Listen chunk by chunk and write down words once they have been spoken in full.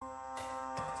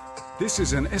This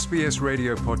is an SBS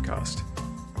radio podcast.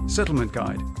 Settlement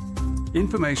Guide.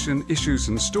 Information, issues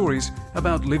and stories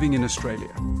about living in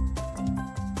Australia.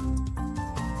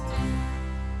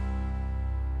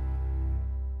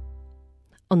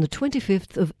 On the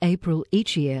 25th of April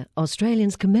each year,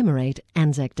 Australians commemorate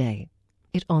Anzac Day.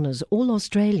 It honours all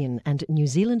Australian and New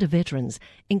Zealand veterans,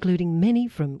 including many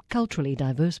from culturally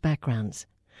diverse backgrounds.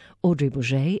 Audrey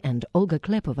Bouget and Olga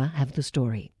Klepova have the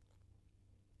story.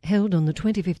 Held on the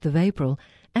 25th of April,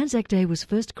 Anzac Day was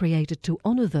first created to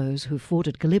honour those who fought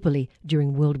at Gallipoli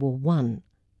during World War I.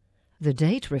 The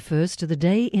date refers to the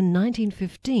day in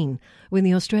 1915 when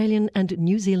the Australian and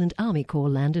New Zealand Army Corps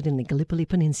landed in the Gallipoli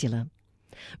Peninsula.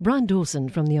 Brian Dawson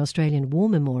from the Australian War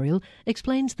Memorial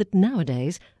explains that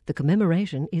nowadays the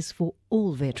commemoration is for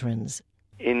all veterans.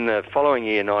 In the following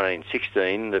year,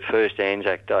 1916, the first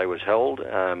Anzac Day was held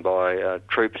by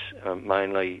troops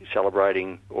mainly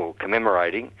celebrating or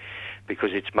commemorating,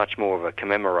 because it's much more of a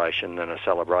commemoration than a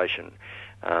celebration.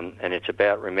 And it's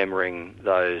about remembering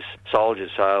those soldiers,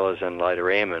 sailors and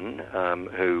later airmen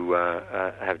who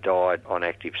have died on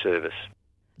active service.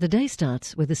 The day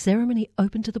starts with a ceremony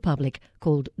open to the public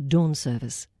called Dawn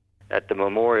Service. At the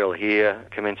memorial here,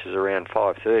 commences around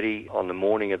 5:30 on the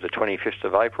morning of the 25th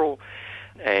of April,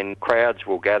 and crowds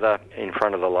will gather in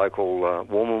front of the local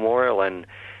war memorial, and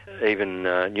even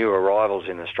new arrivals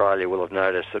in Australia will have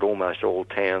noticed that almost all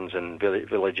towns and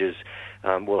villages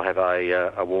will have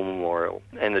a war memorial.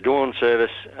 And the dawn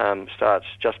service starts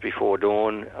just before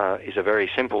dawn, is a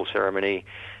very simple ceremony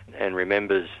and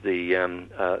remembers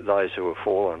those who have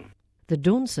fallen. The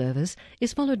dawn service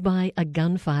is followed by a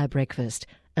gunfire breakfast,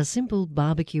 a simple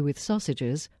barbecue with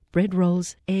sausages, bread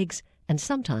rolls, eggs and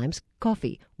sometimes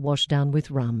coffee washed down with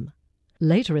rum.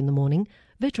 Later in the morning,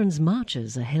 veterans'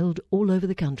 marches are held all over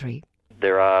the country.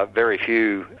 There are very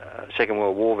few Second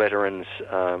World War veterans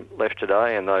left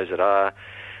today, and those that are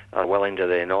well into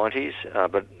their 90s,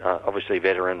 but obviously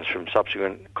veterans from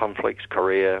subsequent conflicts,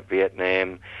 Korea,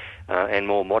 Vietnam, and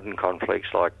more modern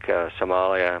conflicts like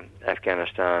Somalia,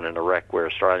 Afghanistan and Iraq, where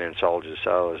Australian soldiers,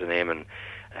 sailors and airmen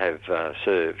have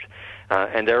served.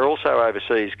 And there are also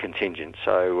overseas contingents,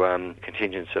 so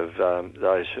contingents of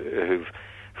those who've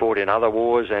fought in other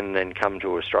wars and then come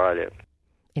to Australia.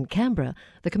 In Canberra,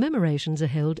 the commemorations are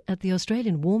held at the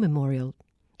Australian War Memorial.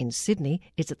 In Sydney,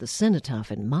 it's at the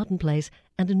Cenotaph in Martin Place,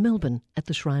 and in Melbourne at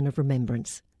the Shrine of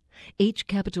Remembrance. Each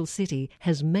capital city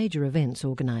has major events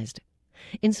organised.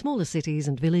 In smaller cities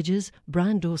and villages,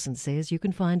 Brian Dawson says you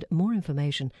can find more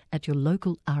information at your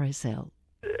local RSL.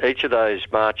 Each of those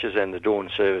marches and the dawn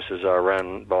services are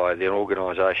run by the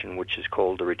organisation which is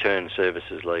called the Return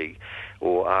Services League,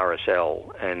 or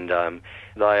RSL, and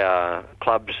they are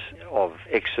clubs of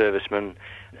ex-servicemen,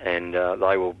 and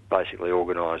they will basically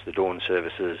organise the dawn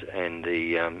services and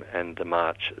the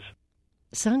marches.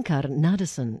 Sankar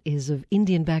Nadasan is of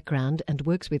Indian background and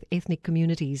works with ethnic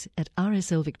communities at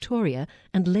RSL Victoria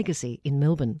and Legacy in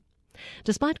Melbourne.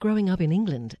 Despite growing up in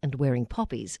England and wearing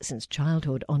poppies since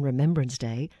childhood on Remembrance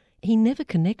Day, he never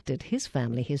connected his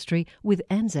family history with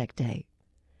Anzac Day.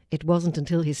 It wasn't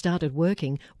until he started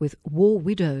working with war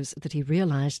widows that he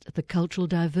realised the cultural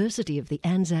diversity of the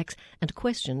Anzacs and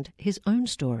questioned his own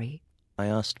story. I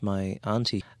asked my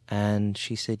auntie, and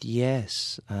she said,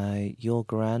 yes, your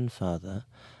grandfather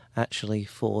actually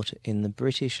fought in the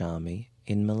British Army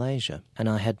in Malaysia. And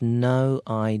I had no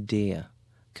idea,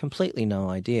 completely no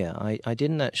idea. I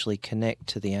didn't actually connect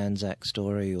to the Anzac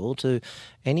story or to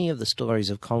any of the stories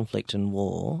of conflict and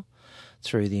war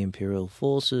through the Imperial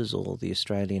Forces or the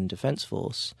Australian Defence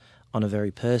Force on a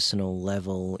very personal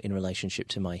level in relationship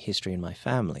to my history and my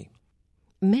family.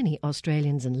 Many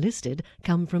Australians enlisted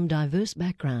come from diverse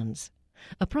backgrounds.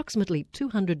 Approximately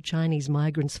 200 Chinese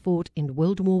migrants fought in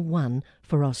World War I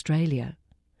for Australia.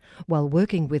 While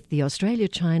working with the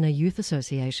Australia-China Youth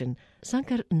Association,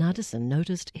 Sankar Nadasan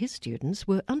noticed his students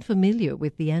were unfamiliar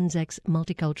with the Anzac's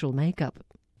multicultural makeup.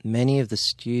 Many of the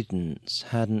students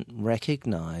hadn't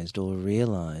recognised or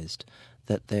realised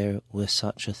that there was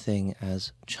such a thing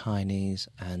as Chinese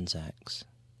Anzacs.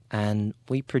 And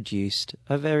we produced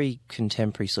a very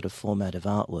contemporary sort of format of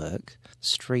artwork,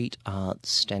 street art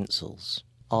stencils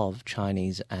of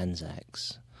Chinese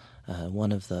Anzacs.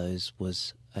 One of those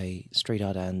was a street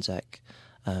art Anzac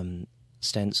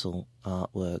stencil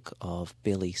artwork of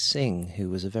Billy Singh, who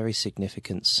was a very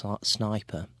significant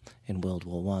sniper in World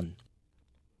War I.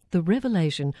 The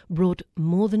revelation brought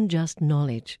more than just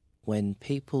knowledge. When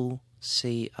people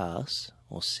see us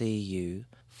or see you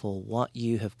for what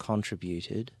you have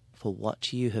contributed, for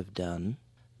what you have done,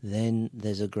 then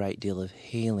there's a great deal of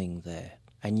healing there,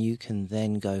 and you can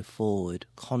then go forward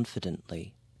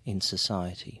confidently in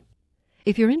society.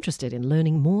 If you're interested in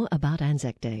learning more about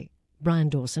Anzac Day, Brian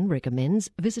Dawson recommends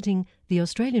visiting the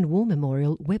Australian War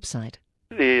Memorial website.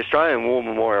 The Australian War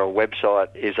Memorial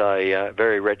website is a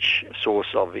very rich source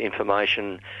of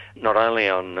information, not only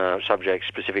on subjects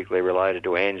specifically related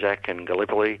to Anzac and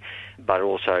Gallipoli, but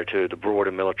also to the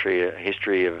broader military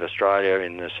history of Australia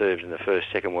served in the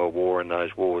First, Second World War and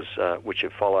those wars which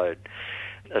have followed.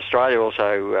 Australia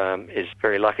also is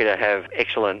very lucky to have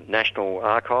excellent national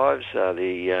archives.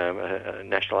 The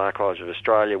National Archives of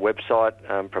Australia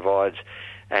website provides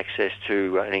access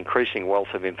to an increasing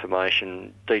wealth of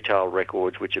information, detailed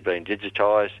records which have been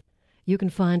digitised. You can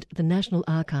find the National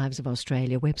Archives of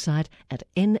Australia website at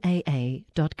naa.gov.au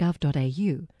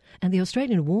and the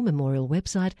Australian War Memorial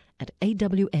website at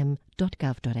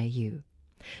awm.gov.au.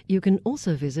 You can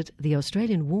also visit the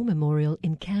Australian War Memorial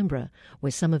in Canberra,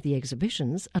 where some of the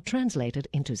exhibitions are translated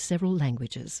into several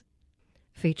languages.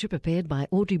 Feature prepared by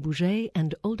Audrey Bouget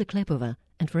and Olga Klepova,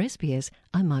 and for SBS,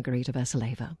 I'm Margarita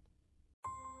Vasileva.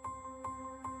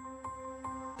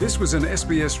 This was an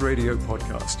SBS radio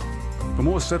podcast. For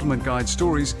more Settlement Guide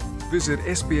stories, visit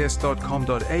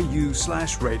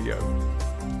sbs.com.au/radio.